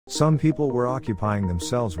Some people were occupying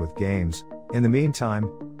themselves with games. In the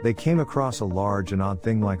meantime, they came across a large and odd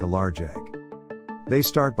thing like a large egg. They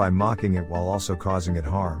start by mocking it while also causing it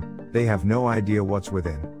harm. They have no idea what's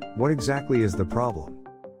within. What exactly is the problem?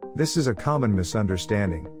 This is a common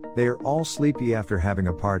misunderstanding. They are all sleepy after having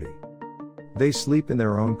a party. They sleep in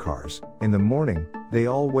their own cars. In the morning, they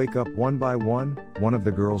all wake up one by one. One of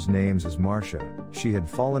the girls' names is Marcia. She had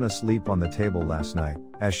fallen asleep on the table last night.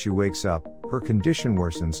 As she wakes up, her condition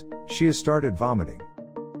worsens. She has started vomiting.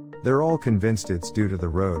 They're all convinced it's due to the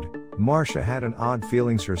road. Marcia had an odd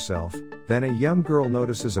feelings herself. Then a young girl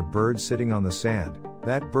notices a bird sitting on the sand.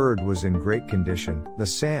 That bird was in great condition. The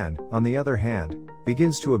sand, on the other hand,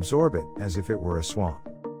 begins to absorb it as if it were a swamp.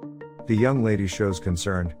 The young lady shows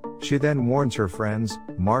concern. She then warns her friends,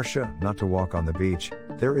 Marcia, not to walk on the beach.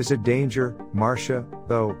 There is a danger. Marcia,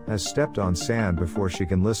 though, has stepped on sand before she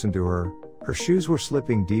can listen to her. Her shoes were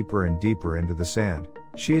slipping deeper and deeper into the sand.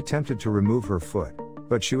 She attempted to remove her foot,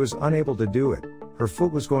 but she was unable to do it. Her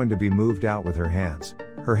foot was going to be moved out with her hands.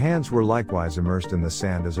 Her hands were likewise immersed in the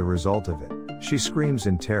sand as a result of it. She screams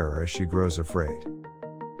in terror as she grows afraid.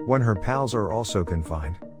 When her pals are also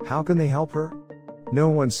confined, how can they help her? No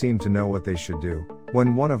one seemed to know what they should do.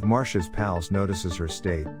 When one of Marcia's pals notices her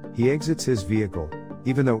state, he exits his vehicle.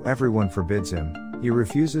 Even though everyone forbids him, he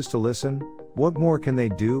refuses to listen. What more can they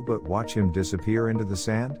do but watch him disappear into the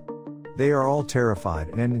sand? They are all terrified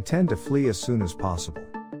and intend to flee as soon as possible.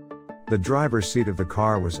 The driver's seat of the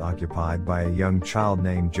car was occupied by a young child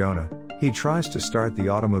named Jonah. He tries to start the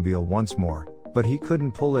automobile once more, but he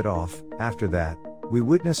couldn't pull it off. After that, we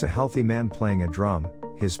witness a healthy man playing a drum.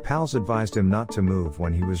 His pals advised him not to move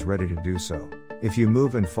when he was ready to do so. If you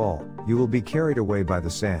move and fall, you will be carried away by the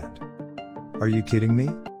sand. Are you kidding me?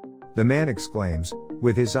 The man exclaims.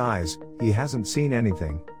 With his eyes, he hasn't seen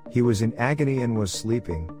anything. He was in agony and was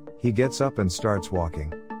sleeping. He gets up and starts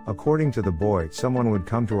walking. According to the boy, someone would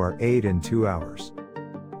come to our aid in 2 hours.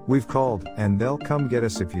 We've called, and they'll come get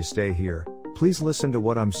us if you stay here. Please listen to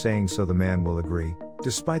what I'm saying so the man will agree.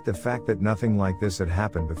 Despite the fact that nothing like this had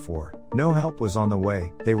happened before, no help was on the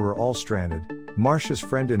way, they were all stranded. Marcia's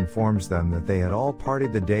friend informs them that they had all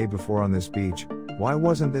partied the day before on this beach. Why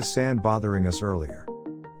wasn't this sand bothering us earlier?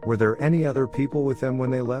 Were there any other people with them when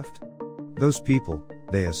they left? Those people,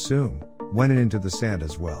 they assume, went into the sand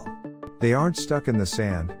as well. They aren't stuck in the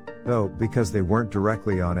sand, though, because they weren't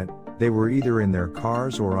directly on it. They were either in their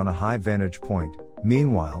cars or on a high vantage point.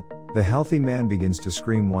 Meanwhile, the healthy man begins to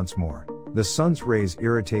scream once more. The sun's rays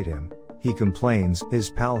irritate him. He complains. His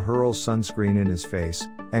pal hurls sunscreen in his face,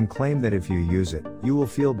 and claim that if you use it, you will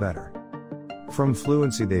feel better. From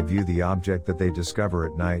fluency they view the object that they discover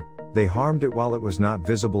at night. They harmed it while it was not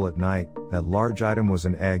visible at night. That large item was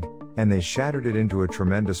an egg, and they shattered it into a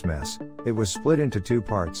tremendous mess. It was split into 2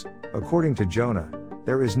 parts. According to Jonah,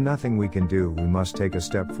 there is nothing we can do. We must take a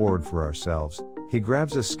step forward for ourselves. He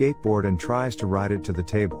grabs a skateboard and tries to ride it to the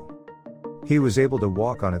table. He was able to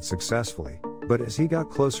walk on it successfully, but as he got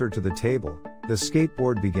closer to the table, the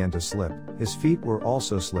skateboard began to slip. His feet were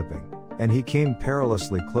also slipping, and he came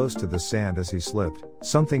perilously close to the sand as he slipped.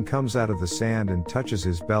 Something comes out of the sand and touches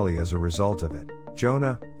his belly as a result of it.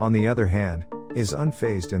 Jonah, on the other hand, is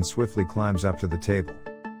unfazed and swiftly climbs up to the table.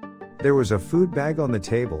 There was a food bag on the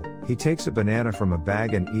table. He takes a banana from a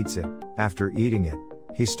bag and eats it. After eating it,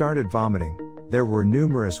 he started vomiting. There were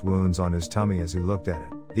numerous wounds on his tummy as he looked at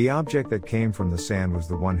it. The object that came from the sand was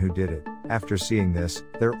the one who did it. After seeing this,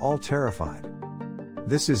 they're all terrified.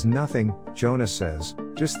 This is nothing, Jonah says.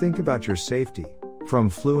 Just think about your safety. From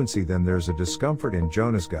fluency then there's a discomfort in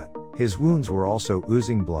Jonah's gut. His wounds were also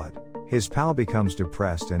oozing blood. His pal becomes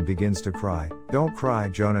depressed and begins to cry. Don't cry,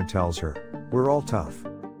 Jonah tells her. We're all tough.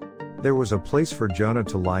 There was a place for Jonah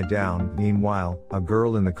to lie down. Meanwhile, a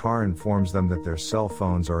girl in the car informs them that their cell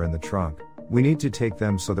phones are in the trunk. We need to take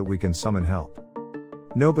them so that we can summon help.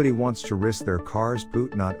 Nobody wants to risk their car's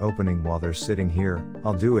boot not opening while they're sitting here.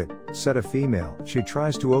 I'll do it, said a female. She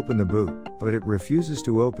tries to open the boot, but it refuses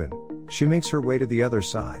to open. She makes her way to the other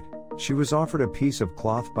side. She was offered a piece of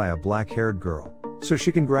cloth by a black-haired girl, so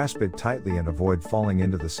she can grasp it tightly and avoid falling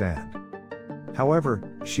into the sand. However,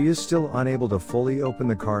 she is still unable to fully open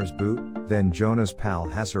the car's boot. Then Jonah's pal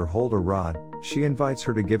has her hold a rod. She invites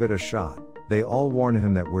her to give it a shot. They all warn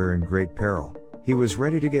him that we're in great peril. He was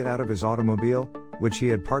ready to get out of his automobile, which he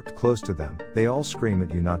had parked close to them. They all scream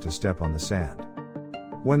at you not to step on the sand.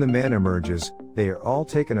 When the man emerges, they are all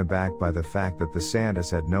taken aback by the fact that the sand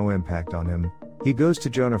has had no impact on him. He goes to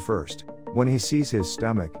Jonah first. When he sees his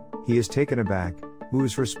stomach, he is taken aback. Who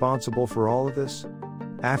is responsible for all of this?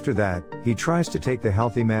 After that, he tries to take the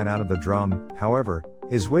healthy man out of the drum. However,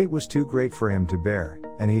 his weight was too great for him to bear,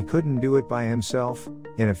 and he couldn't do it by himself.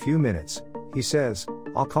 In a few minutes, he says,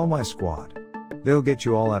 "I'll call my squad. They'll get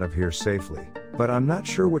you all out of here safely. But I'm not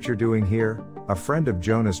sure what you're doing here." A friend of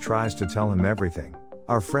Jonah's tries to tell him everything.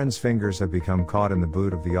 Our friend's fingers have become caught in the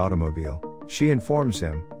boot of the automobile. She informs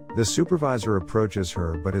him. The supervisor approaches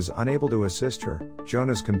her but is unable to assist her.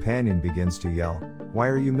 Jonah's companion begins to yell, "Why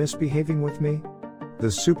are you misbehaving with me?"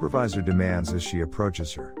 The supervisor demands as she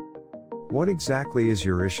approaches her. "What exactly is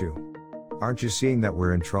your issue? Aren't you seeing that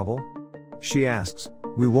we're in trouble?" She asks.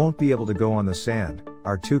 "We won't be able to go on the sand.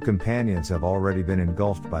 Our two companions have already been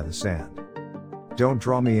engulfed by the sand." "Don't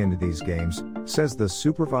draw me into these games," says the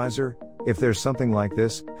supervisor. "If there's something like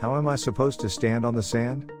this, how am I supposed to stand on the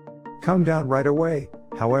sand? Come down right away."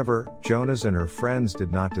 However, Jonas and her friends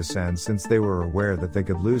did not descend since they were aware that they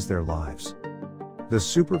could lose their lives. The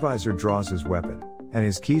supervisor draws his weapon, and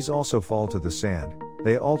his keys also fall to the sand.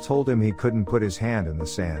 They all told him he couldn't put his hand in the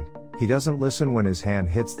sand. He doesn't listen when his hand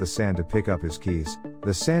hits the sand to pick up his keys.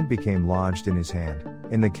 The sand became lodged in his hand.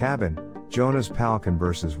 In the cabin, Jonah's pal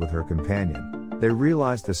converses with her companion. They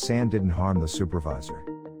realize the sand didn't harm the supervisor.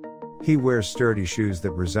 He wears sturdy shoes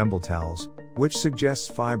that resemble towels, which suggests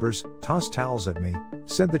fibers. "Toss towels at me,"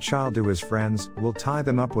 said the child to his friends. "We'll tie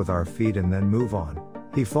them up with our feet and then move on."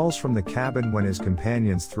 He falls from the cabin when his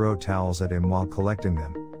companions throw towels at him while collecting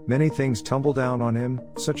them. Many things tumble down on him,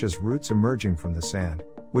 such as roots emerging from the sand,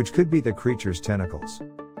 which could be the creature's tentacles.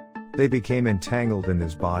 They became entangled in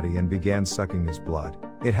his body and began sucking his blood.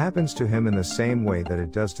 It happens to him in the same way that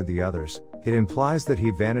it does to the others. It implies that he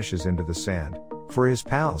vanishes into the sand. For his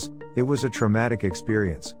pals, it was a traumatic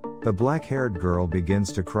experience. The black-haired girl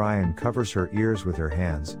begins to cry and covers her ears with her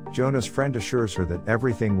hands. Jonah's friend assures her that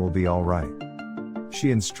everything will be all right.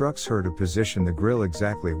 She instructs her to position the grill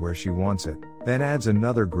exactly where she wants it, then adds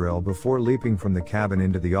another grill before leaping from the cabin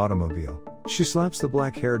into the automobile. She slaps the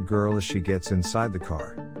black-haired girl as she gets inside the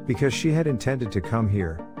car, because she had intended to come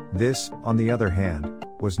here. This, on the other hand,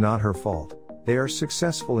 was not her fault. They are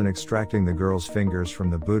successful in extracting the girl's fingers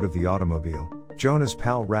from the boot of the automobile. Jonah's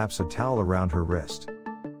pal wraps a towel around her wrist.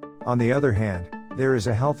 On the other hand, there is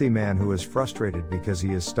a healthy man who is frustrated because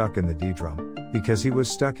he is stuck in the D-drum. Because he was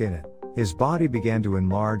stuck in it, his body began to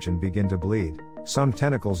enlarge and begin to bleed. Some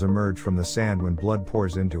tentacles emerge from the sand when blood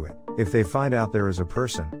pours into it. If they find out there is a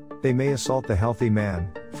person, they may assault the healthy man.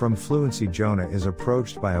 From Fluency, Jonah is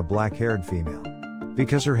approached by a black-haired female.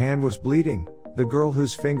 Because her hand was bleeding, the girl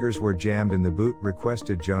whose fingers were jammed in the boot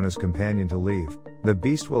requested Jonah's companion to leave. "The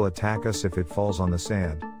beast will attack us if it falls on the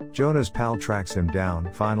sand." Jonah's pal tracks him down.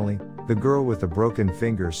 Finally, the girl with the broken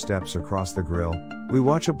fingers steps across the grill. We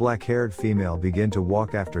watch a black-haired female begin to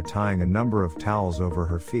walk after tying a number of towels over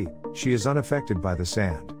her feet. She is unaffected by the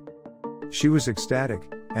sand. She was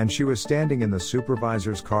ecstatic, and she was standing in the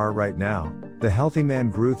supervisor's car right now. The healthy man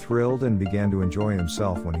grew thrilled and began to enjoy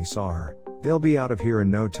himself when he saw her. "They'll be out of here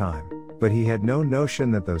in no time." But he had no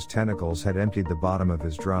notion that those tentacles had emptied the bottom of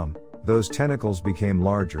his drum. Those tentacles became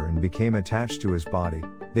larger and became attached to his body.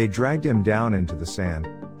 They dragged him down into the sand.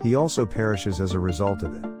 He also perishes as a result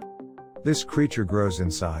of it. This creature grows in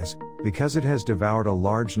size, because it has devoured a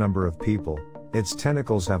large number of people. Its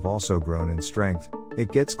tentacles have also grown in strength.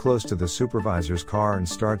 It gets close to the supervisor's car and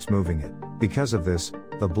starts moving it. Because of this,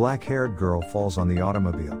 the black-haired girl falls on the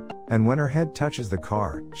automobile. And when her head touches the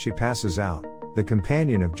car, she passes out. The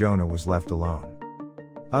companion of Jonah was left alone.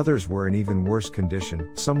 Others were in even worse condition.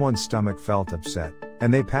 Someone's stomach felt upset,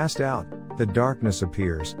 and they passed out. The darkness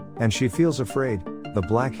appears, and she feels afraid. The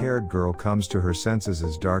black-haired girl comes to her senses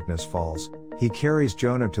as darkness falls. He carries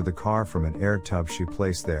Jonah to the car from an air tub she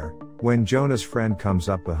placed there. When Jonah's friend comes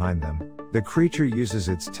up behind them, the creature uses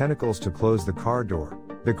its tentacles to close the car door.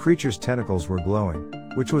 The creature's tentacles were glowing,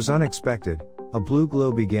 which was unexpected. A blue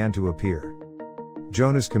glow began to appear.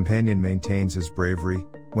 Jonah's companion maintains his bravery.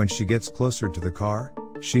 When she gets closer to the car,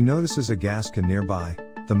 she notices a gas can nearby.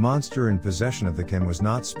 The monster in possession of the can was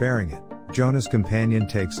not sparing it. Jonah's companion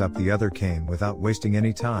takes up the other cane without wasting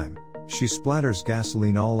any time. She splatters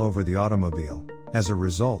gasoline all over the automobile. As a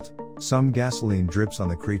result, some gasoline drips on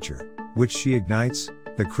the creature, which she ignites.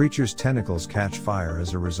 The creature's tentacles catch fire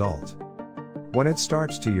as a result. When it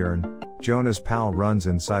starts to yearn, Jonah's pal runs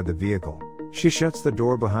inside the vehicle. She shuts the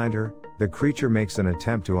door behind her. The creature makes an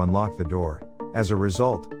attempt to unlock the door. As a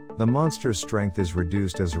result, the monster's strength is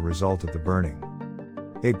reduced as a result of the burning.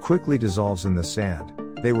 It quickly dissolves in the sand.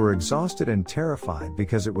 They were exhausted and terrified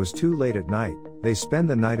because it was too late at night. They spend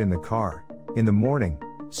the night in the car. In the morning,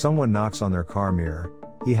 someone knocks on their car mirror.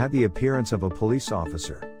 He had the appearance of a police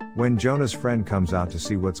officer. When Jonah's friend comes out to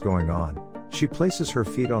see what's going on, she places her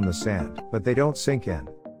feet on the sand, but they don't sink in.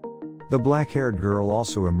 The black-haired girl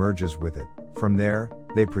also emerges with it. From there,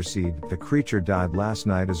 they proceed. The creature died last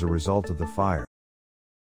night as a result of the fire.